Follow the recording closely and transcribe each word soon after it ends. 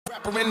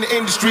Rapper in the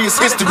industry is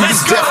history.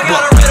 Is death. I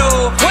got a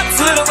riddle. What's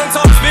little and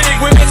talks big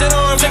with mention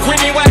arms and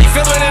creamy whitey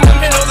feeling in the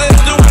middle.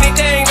 They'll do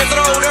anything to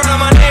throw dirt on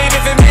my name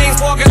if it means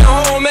walking the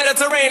whole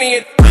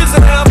Mediterranean. Lives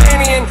in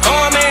Albanian,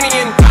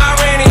 Armenian,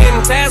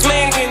 Iranian,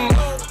 Tasmanian.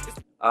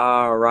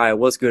 Alright,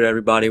 what's good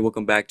everybody?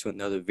 Welcome back to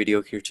another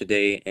video here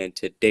today, and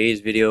today's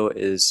video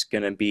is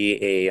gonna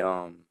be a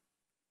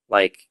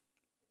like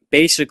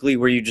basically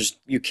where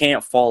you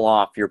can't fall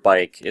off your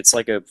bike. It's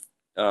like a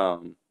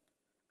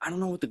I don't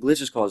know what the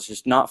glitch is called. It's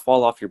just not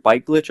fall off your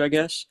bike glitch, I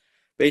guess,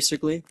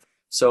 basically.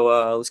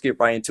 So let's get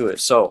right into it.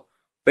 So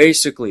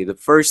basically, the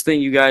first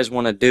thing you guys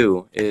want to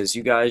do is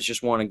you guys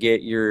just want to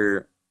get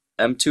your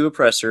M2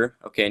 oppressor,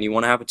 okay, and you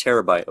want to have a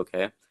terabyte,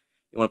 okay.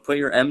 You want to put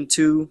your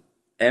MK2,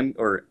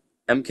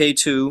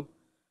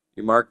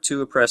 your Mark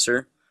II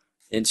oppressor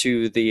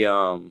into the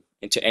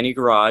into any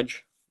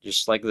garage,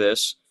 just like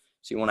this.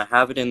 So you want to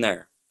have it in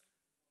there.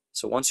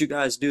 So once you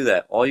guys do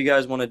that, all you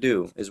guys want to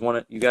do is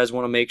you guys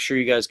want to make sure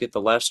you guys get the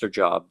Lester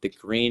job, the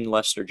green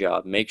Lester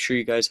job. Make sure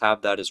you guys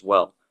have that as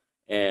well.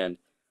 And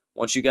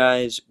once you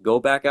guys go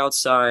back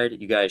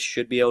outside, you guys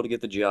should be able to get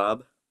the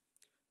job.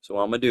 So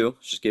what I'm going to do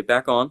is just get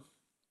back on.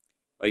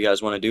 All you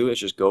guys want to do is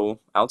just go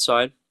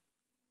outside.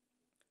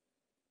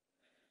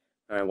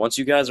 Alright, once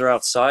you guys are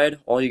outside,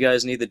 all you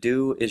guys need to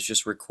do is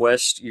just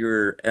request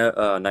your,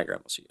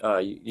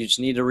 you just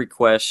need to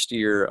request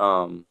your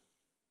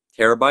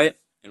terabyte.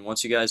 And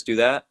once you guys do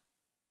that,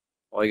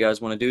 all you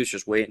guys want to do is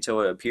just wait until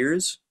it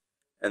appears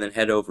and then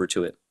head over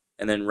to it.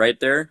 And then right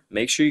there,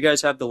 make sure you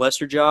guys have the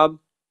Lester job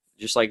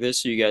just like this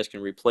so you guys can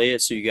replay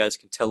it, so you guys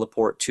can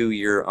teleport to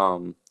your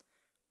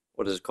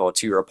what is it called,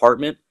 to your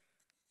apartment.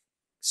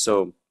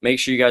 So make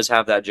sure you guys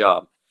have that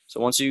job. So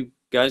once you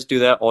guys do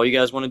that, all you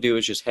guys want to do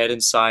is just head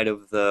inside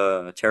of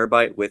the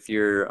terabyte with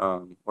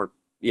your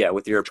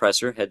with your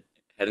oppressor. Head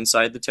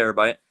inside the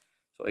terabyte.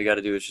 So all you got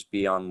to do is just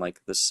be on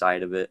like the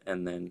side of it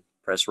and then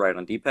press right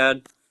on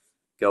D-pad,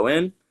 go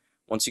in.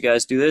 Once you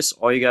guys do this,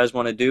 all you guys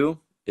want to do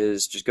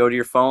is just go to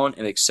your phone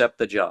and accept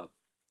the job.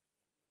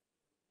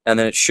 And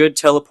then it should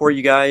teleport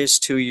you guys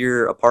to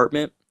your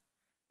apartment.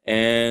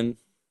 And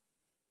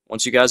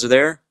once you guys are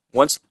there,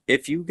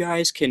 if you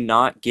guys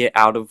cannot get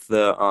out of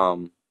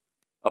the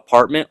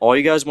apartment, all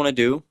you guys want to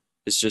do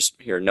is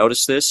just, here,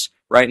 notice this.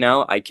 Right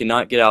now, I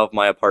cannot get out of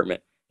my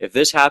apartment. If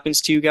this happens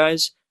to you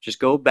guys, just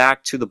go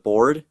back to the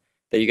board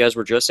that you guys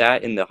were just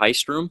at in the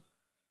heist room.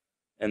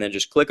 And then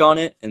just click on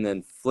it, and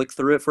then flick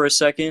through it for a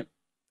second,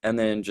 and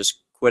then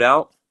just quit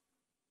out,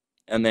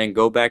 and then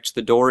go back to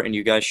the door, and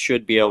you guys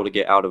should be able to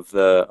get out of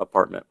the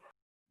apartment.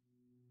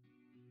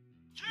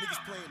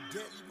 Niggas playing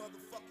deadly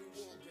motherfucking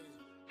war game.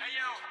 Hey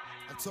yo,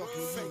 I'm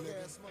talking fake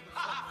ass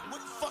motherfucker.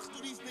 What the fuck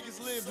do these niggas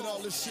live and all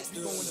this shit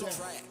be going down?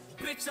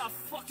 Bitch, I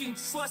fucking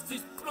trust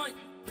this blunt.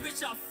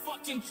 Bitch, I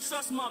fucking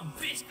trust my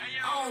bitch.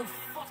 I don't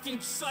fucking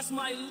trust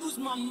my lose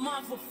my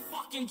mind for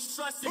fucking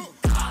trusting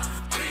God.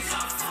 Bitch, I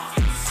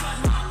fucking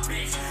trust my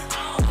bitch. I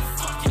don't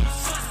fucking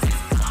trust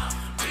this God.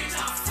 Bitch,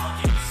 I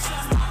fucking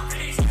trust my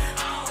bitch.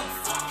 I don't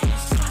fucking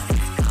trust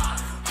this God.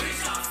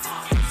 Bitch, I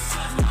fucking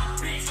trust my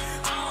bitch.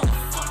 I don't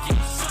fucking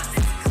trust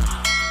this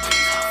God.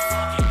 Bitch, I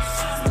fucking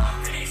trust my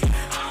bitch.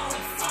 I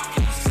don't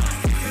fucking trust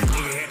this God.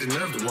 Nigga had the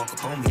nerve to walk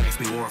up on me, asked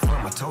me where I'm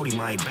from. I told him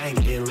I ain't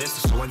banging, didn't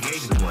listen, so I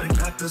gave him one.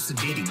 Knocked us a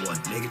ditty one.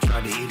 Nigga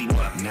tried to hit him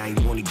up. Now you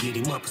wanna get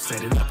him up and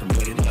set it up and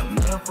wait it up.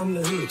 Now I'm from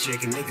the hood,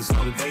 checking niggas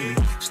on the daily.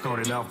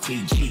 Started off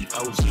PG,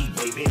 OG,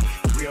 baby.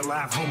 Real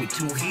life homie,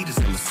 2 heaters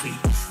in the seat.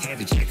 Had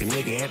to check a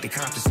nigga at the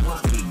cop to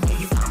smoke me. Where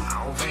you from?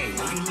 I don't bang.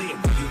 Where you live?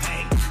 Where you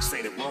hang?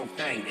 Say the wrong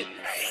thing.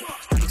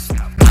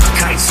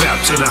 Kites out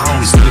to the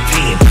homies in the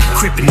pen.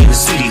 Crippin' in the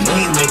city, we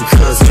ain't letting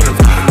cuz get a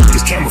lot of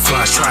niggas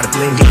camouflage, try to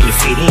blend in and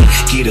fit in.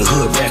 Get a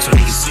hood rat so they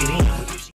can sit in.